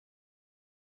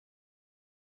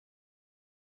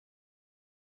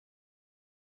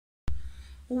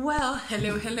Well,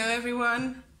 hello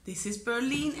everyone. This is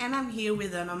Berlin and I'm here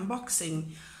with an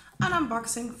unboxing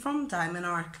from Diamond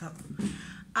Art Club.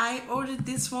 I ordered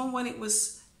this one when it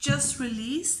was just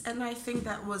released and I think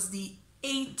that was the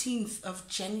 18th of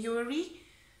January.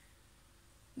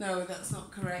 No, that's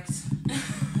not correct.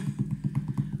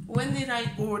 When did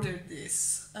I order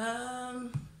this?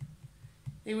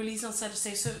 They released on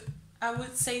Saturday, so I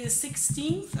would say the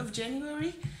 16th of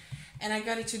January. And I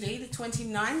got it today, the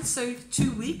 29th, so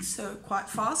 2 weeks, so quite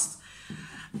fast.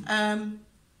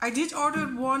 I did order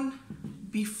one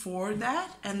before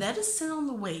that, and that is still on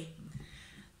the way.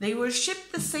 They were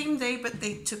shipped the same day, but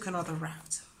they took another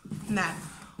route. Now,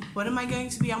 what am I going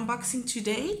to be unboxing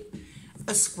today?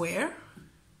 A square.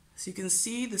 So you can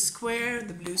see the square,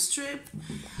 the blue strip.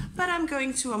 But I'm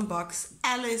going to unbox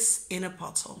Alice in a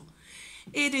Bottle.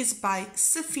 It is by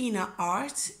Saphina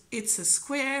Art. It's a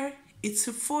square. It's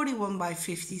a 41 by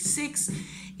 56.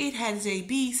 It has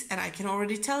ABs, and I can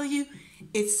already tell you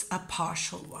it's a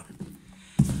partial one.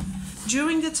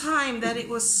 During the time that it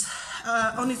was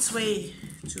on its way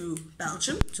to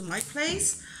Belgium, to my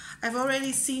place, I've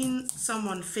already seen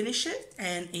someone finish it,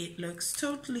 and it looks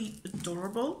totally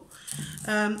adorable.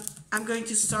 I'm going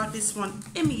to start this one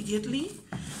immediately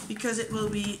because it will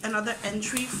be another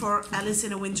entry for Alice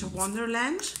in a Winter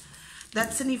Wonderland.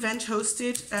 That's an event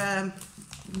hosted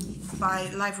by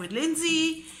Live with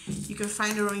Lindsay. You can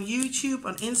find her on YouTube,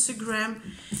 on Instagram,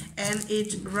 and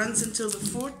it runs until the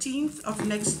 14th of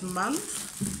next month,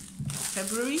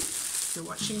 February, if you're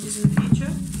watching this in the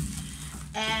future.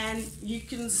 And you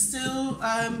can still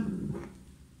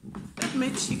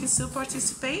you can still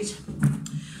participate.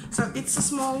 So it's a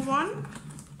small one,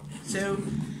 so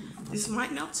this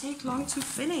might not take long to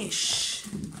finish.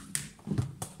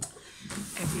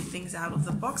 Everything's out of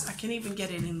the box. I can even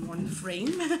get it in one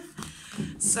frame.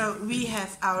 So we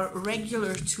have our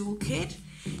regular toolkit.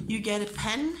 You get a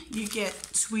pen, you get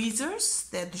tweezers,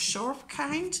 they're the sharp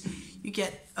kind. You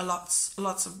get lots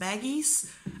of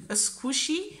baggies, a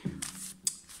squishy,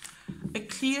 a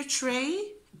clear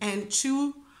tray, and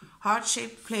 2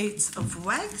 heart-shaped plates of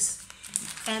wax.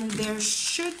 And there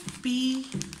should be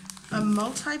a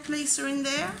multi-placer in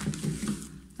there.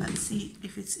 Let's see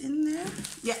if it's in there.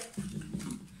 Yeah.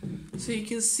 So you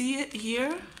can see it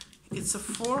here. It's a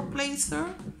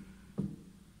 4-placer.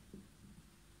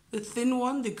 The thin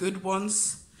one, the good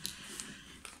ones.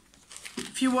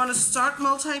 If you want to start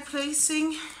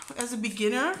multi-placing as a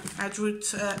beginner, I would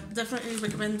definitely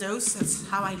recommend those. That's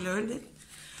how I learned it.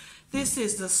 This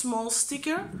is the small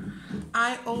sticker.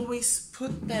 I always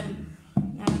put them,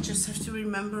 I just have to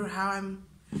remember how I'm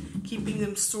keeping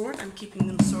them stored. I'm keeping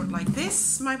them stored like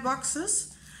this, my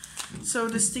boxes. So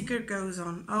the sticker goes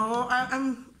on. Oh, I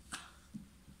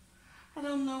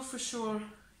don't know for sure.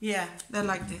 Yeah, they're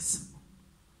like this.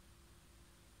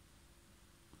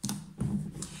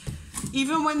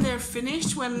 Even when they're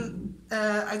finished, when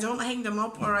I don't hang them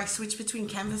up or I switch between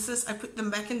canvases, I put them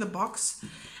back in the box.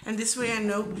 And this way I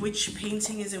know which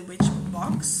painting is in which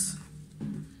box.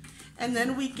 And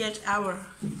then we get our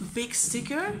big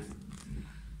sticker.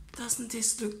 Doesn't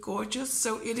this look gorgeous?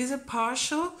 So it is a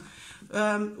partial.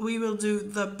 We will do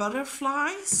the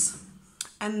butterflies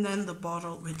and then the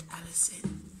bottle with Alice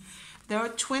in. There are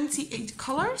 28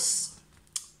 colors.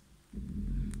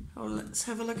 So let's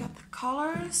have a look at the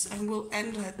colors, and we'll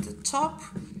end at the top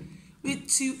with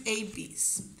 2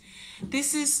 ABs.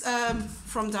 This is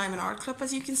from Diamond Art Club,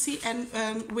 as you can see,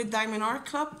 and with Diamond Art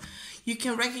Club you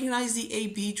can recognize the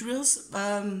AB drills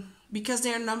because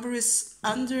their number is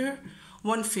under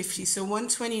 150. So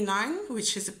 129,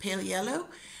 which is a pale yellow,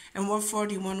 and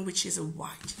 141, which is a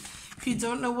white. If you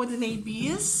don't know what an AB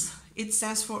is, it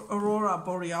stands for Aurora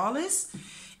Borealis.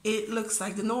 It looks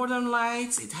like the northern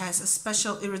lights. It has a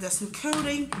special iridescent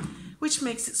coating, which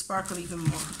makes it sparkle even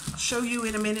more. I'll show you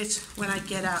in a minute when I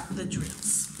get out the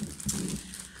drills.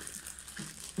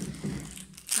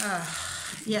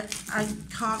 Yeah, I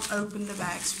can't open the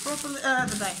bags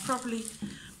properly,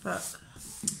 but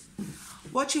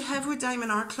what you have with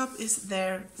Diamond Art Club is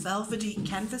their velvety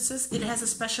canvases. It has a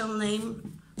special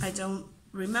name, I don't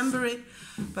remember it,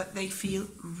 but they feel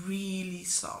really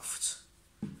soft.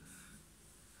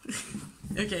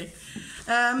 Okay,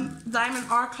 Diamond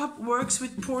Art Club works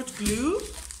with poured glue.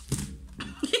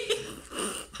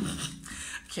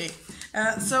 Okay,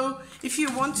 so if you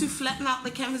want to flatten out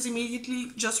the canvas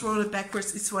immediately, just roll it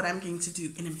backwards. It's what I'm going to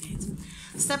do in a minute.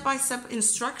 Step-by-step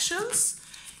instructions.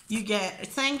 You get a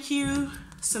thank you,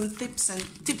 some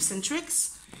tips and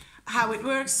tricks, how it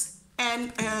works,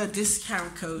 and a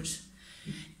discount code.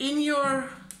 In your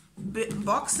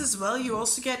box as well, you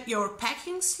also get your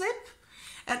packing slip,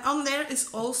 and on there is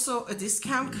also a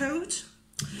discount code.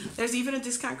 There's even a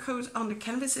discount code on the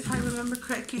canvas if I remember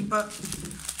correctly, but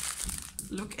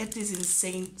look at this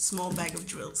insane small bag of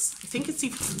drills. I think it's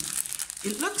even,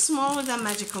 it looks smaller than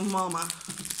Magical Mama.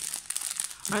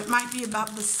 Or it might be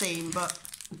about the same, but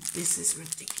this is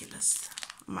ridiculous.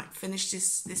 I might finish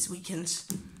this weekend.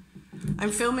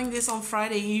 I'm filming this on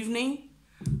Friday evening,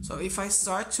 so if I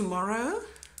start tomorrow,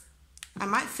 I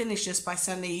might finish this by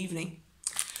Sunday evening.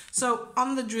 So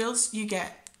on the drills you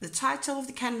get the title of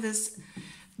the canvas.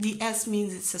 The S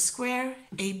means it's a square,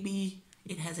 AB,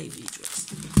 it has AB drills.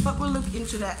 But we'll look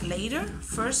into that later.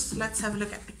 First, let's have a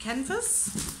look at the canvas.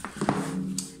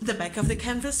 The back of the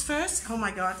canvas first. Oh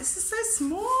my god, this is so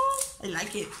small. I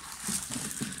like it.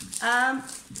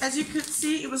 As you could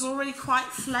see, it was already quite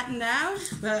flattened out,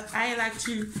 but I like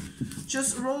to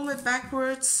just roll it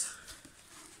backwards.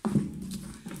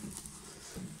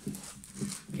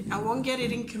 Okay, I won't get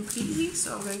it in completely,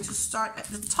 so I'm going to start at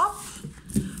the top.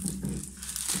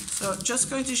 So just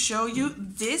going to show you,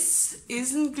 this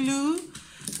isn't glue,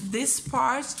 this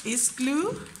part is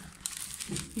glue,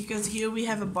 because here we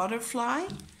have a butterfly,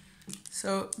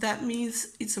 so that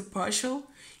means it's a partial.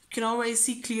 You can already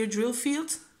see clear drill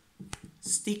field,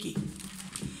 sticky.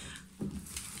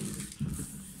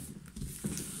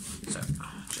 So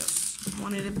just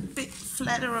want it a bit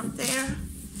flatter up there.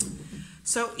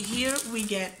 So here we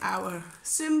get our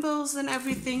symbols and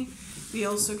everything. We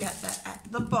also get that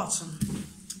at the bottom.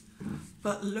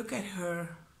 But look at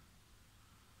her.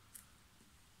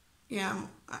 Yeah,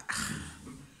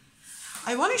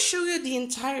 I want to show you the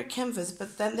entire canvas,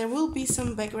 but then there will be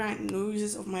some background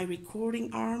noises of my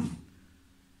recording arm.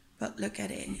 But look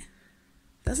at it.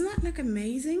 Doesn't that look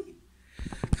amazing?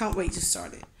 Can't wait to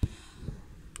start it.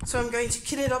 So I'm going to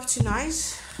kit it up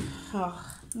tonight. Oh,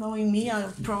 knowing me,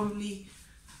 I'll probably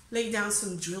lay down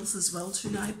some drills as well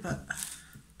tonight, but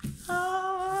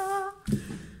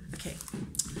okay.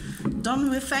 Done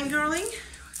with fangirling.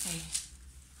 Okay.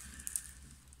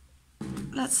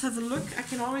 Let's have a look. I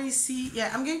can already see,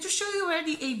 yeah, I'm going to show you where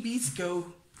the ABs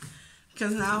go,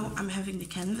 because now I'm having the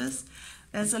canvas.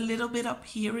 There's a little bit up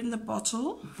here in the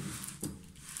bottle.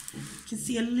 You can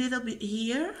see a little bit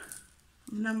here,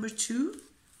 number 2.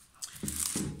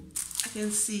 I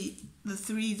can see the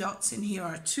 3 dots in here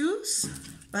are 2s,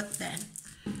 but then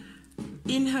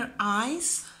in her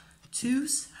eyes,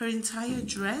 2s, her entire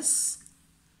dress,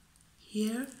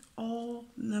 here, all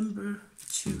number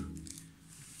 2.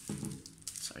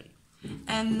 Sorry.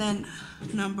 And then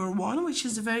number 1, which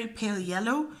is a very pale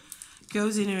yellow,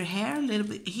 goes in her hair, a little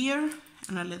bit here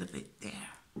and a little bit there.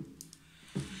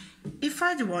 If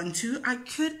I'd want to, I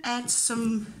could add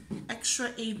some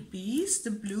extra ABs,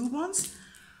 the blue ones,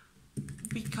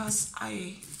 because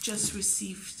I just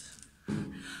received a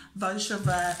bunch of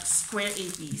square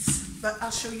ABs, but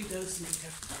I'll show you those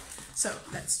later. So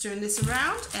let's turn this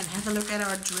around and have a look at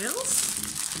our drills.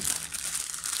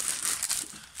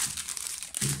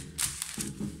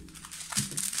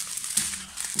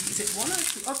 Is it 1 or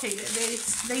 2? Okay,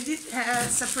 they did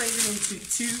separate it into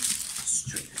 2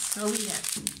 strings. So we have,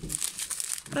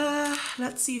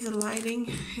 let's see if the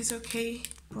lighting is okay.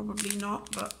 Probably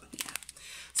not, but yeah.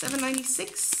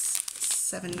 796,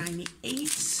 798,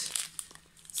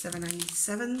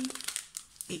 797,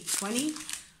 820.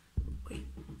 Wait,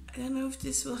 I don't know if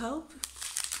this will help.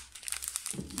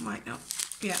 Might not.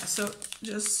 Yeah, so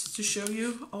just to show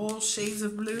you all shades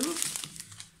of blue.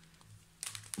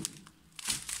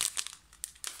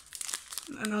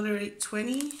 Another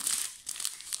 820.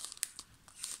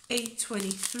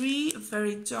 823, a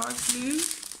very dark blue.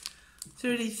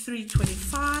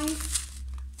 3325,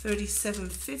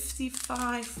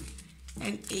 3755,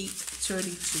 and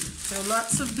 832. So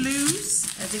lots of blues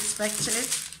as expected.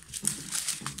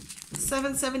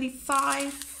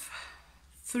 775,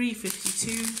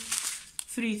 352,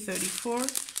 334,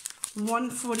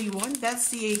 141. That's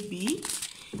the AB.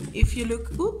 If you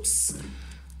look, oops,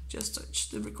 just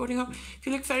touched the recording up. If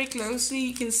you look very closely,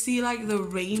 you can see like the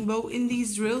rainbow in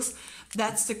these drills.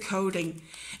 That's the coating.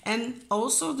 And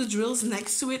also the drills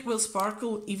next to it will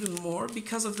sparkle even more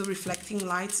because of the reflecting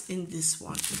lights in this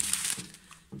one.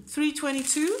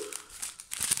 322,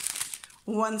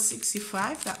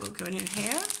 165, that will go in your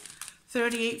hair.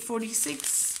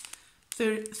 3846,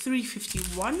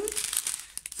 351,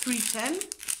 310,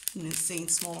 an insane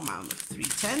small amount of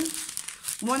 310.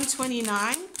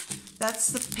 129, that's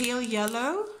the pale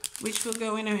yellow, which will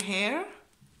go in her hair.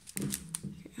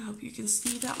 I hope you can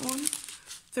see that one.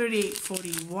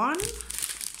 3841,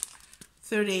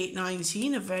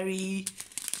 3819, a very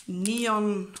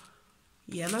neon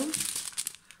yellow.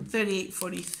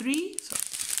 3843, so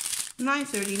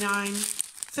 939,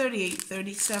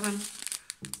 3837,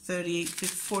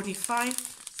 3845,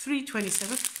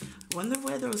 327. I wonder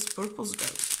where those purples go.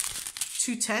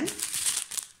 210,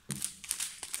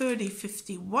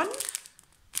 3051,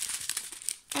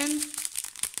 and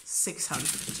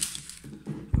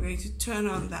 600. We're going to turn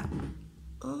on that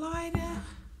lighter.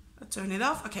 I'll turn it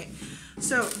off. Okay,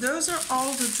 so those are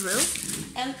all the drills,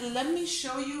 and let me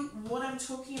show you what I'm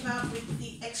talking about with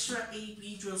the extra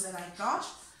AB drills that I got.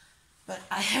 But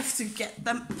I have to get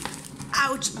them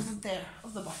out of there,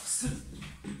 of the box.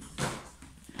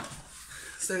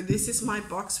 So this is my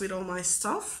box with all my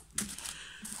stuff.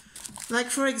 Like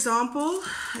for example,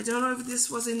 I don't know if this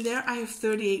was in there, I have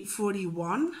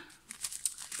 3841.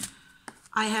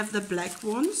 I have the black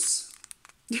ones.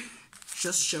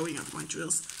 Just showing up my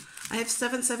drills. I have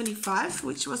 775,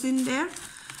 which was in there,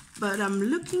 but I'm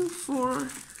looking for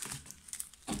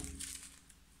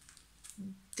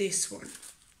this one.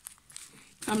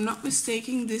 If I'm not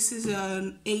mistaken, this is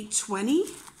an 820.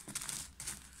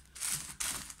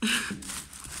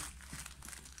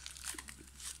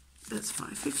 That's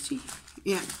 550.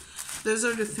 Yeah, those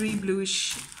are the three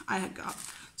bluish I had got.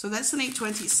 So that's an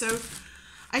 820. So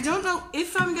I don't know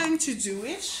if I'm going to do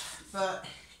it, but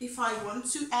if I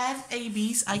want to add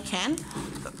ABs, I can.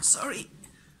 Oh, sorry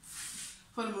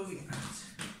for the moving around.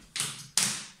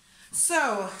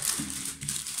 So,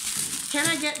 can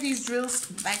I get these drills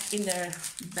back in their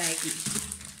baggie?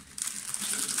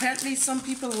 Apparently some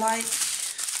people like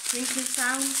crinkly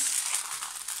sounds.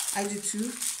 I do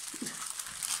too.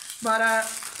 But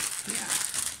yeah,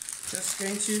 just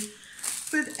going to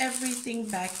put everything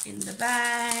back in the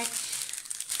bag.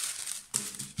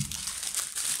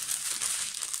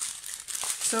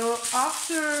 So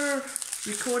after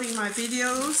recording my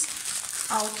videos,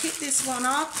 I'll kit this one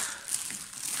up.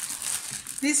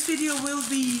 This video will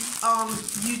be on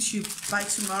YouTube by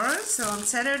tomorrow, so on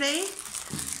Saturday.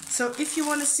 So if you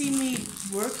want to see me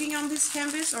working on this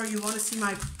canvas or you want to see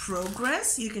my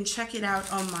progress, you can check it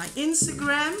out on my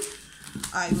Instagram.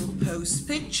 I will post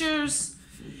pictures.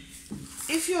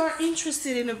 If you are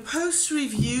interested in a post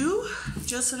review,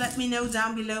 just let me know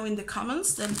down below in the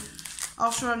comments. Then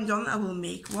after I'm done, I will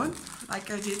make one, like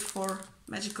I did for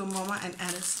Magical Mama and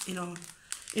Alice in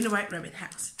the White Rabbit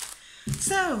house.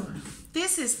 So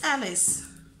this is Alice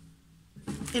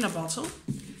in a bottle.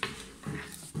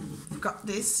 I've got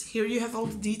this. Here you have all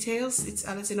the details. It's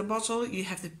Alice in a bottle. You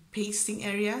have the pasting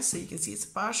area, so you can see it's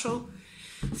partial.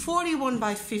 41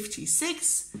 by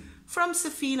 56 from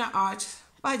Saphina Art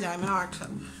by Diamond Art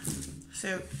Club.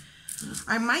 So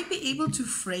I might be able to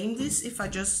frame this if I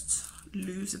just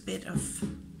lose a bit of.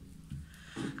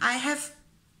 I have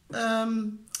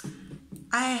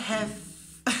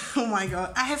oh my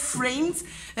god, I have frames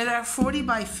that are 40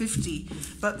 by 50,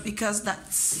 but because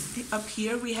that's up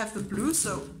here we have the blue,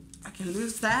 so I can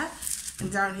lose that,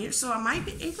 and down here, so I might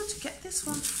be able to get this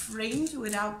one framed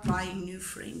without buying new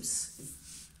frames.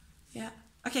 Yeah,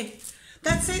 okay,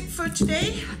 that's it for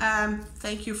today.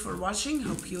 Thank you for watching,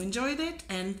 hope you enjoyed it,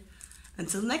 and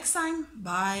until next time,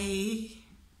 bye.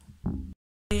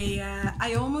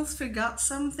 I almost forgot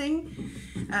something.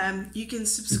 You can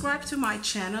subscribe to my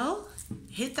channel,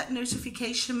 hit that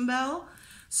notification bell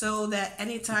so that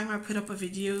anytime I put up a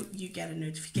video you get a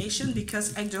notification,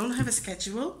 because I don't have a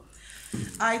schedule.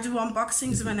 I do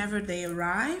unboxings whenever they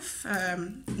arrive.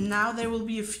 Now there will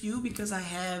be a few because I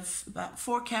have about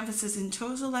 4 canvases in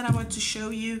total that I want to show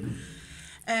you,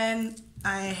 and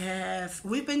I have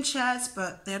whip and chats,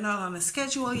 but they're not on a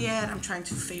schedule yet. I'm trying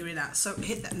to figure it out, so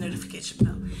hit that notification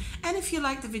bell. And if you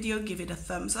like the video, give it a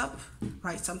thumbs up,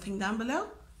 write something down below,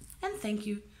 and thank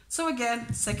you. So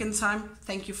again, second time,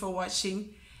 thank you for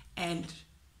watching, and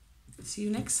see you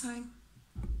next time.